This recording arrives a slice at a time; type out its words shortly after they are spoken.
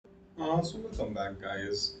So welcome back,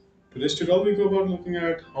 guys. Today's tutorial we go about looking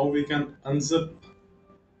at how we can unzip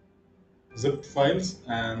zipped files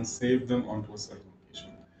and save them onto a certain location.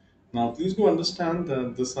 Now, please do understand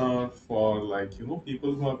that these are for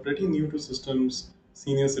people who are pretty new to systems,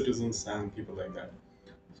 senior citizens, and people like that.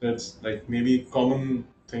 So it's like maybe common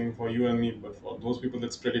thing for you and me, but for those people,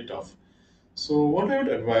 it's pretty tough. So what I would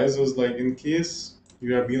advise is like in case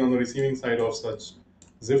you have been on the receiving side of such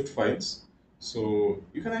zipped files, so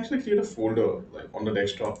you can actually create a folder like on the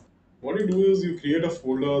desktop. What you do is you create a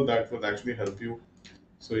folder that will actually help you.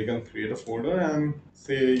 So you can create a folder and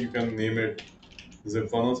say you can name it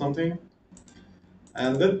zip1 or something.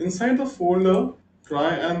 And then inside the folder,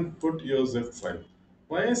 try and put your zip file.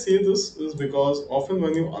 Why I say this is because often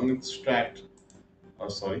when you unextract,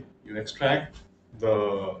 or sorry, you extract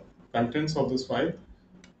the contents of this file,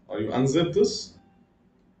 or you unzip this,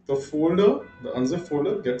 the unzip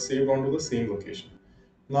folder gets saved onto the same location.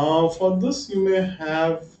 Now, for this, you may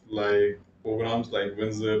have like programs like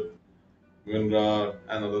WinZip, WinRAR,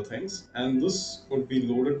 and other things, and this would be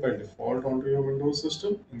loaded by default onto your Windows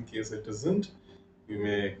system. In case it isn't, you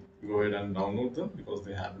may go ahead and download them because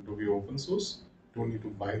they happen to be open source. Don't need to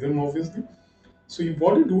buy them, obviously. So,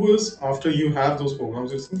 what you do is after you have those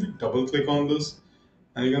programs, you simply double click on this,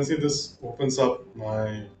 and you can see this opens up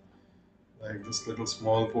my like this little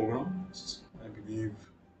small program, I believe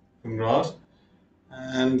WinRAR.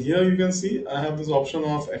 And here you can see I have this option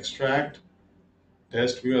of extract,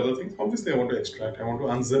 test, view, other things. Obviously, I want to extract, I want to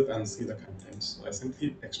unzip and see the contents. So I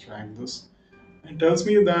simply extract this. It tells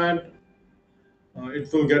me that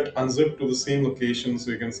it will get unzipped to the same location. So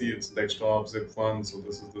you can see it's desktop, zip1. So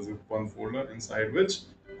this is the zip1 folder inside which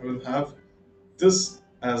I will have this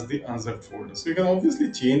as the unzipped folder. So you can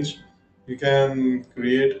obviously change. You can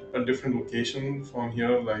create a different location from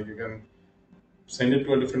here, like you can send it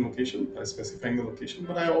to a different location by specifying the location,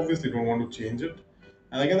 but I obviously don't want to change it.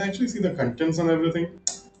 And I can actually see the contents and everything.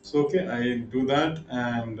 So okay, I do that,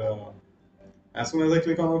 and as soon as I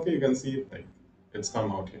click on OK, you can see like it's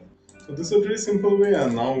come out here. So this is a very simple way,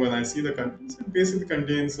 and now when I see the contents, it basically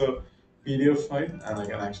contains a PDF file, and I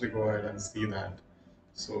can actually go ahead and see that.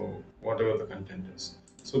 So whatever the content is.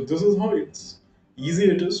 So this is how it's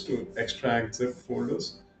easy it is to extract zip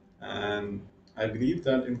folders, and I believe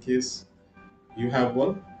that in case you have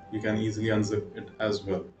one, you can easily unzip it as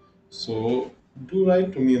well. So do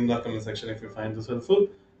write to me in the comment section if you find this helpful.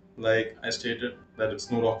 Like I stated, that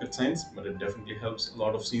it's no rocket science, but it definitely helps a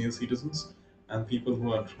lot of senior citizens and people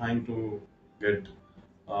who are trying to get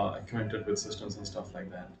acquainted with systems and stuff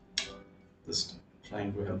like that. Just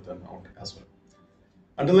trying to help them out as well.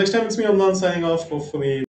 Until next time, it's me, Amlan, signing off.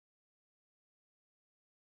 Hopefully,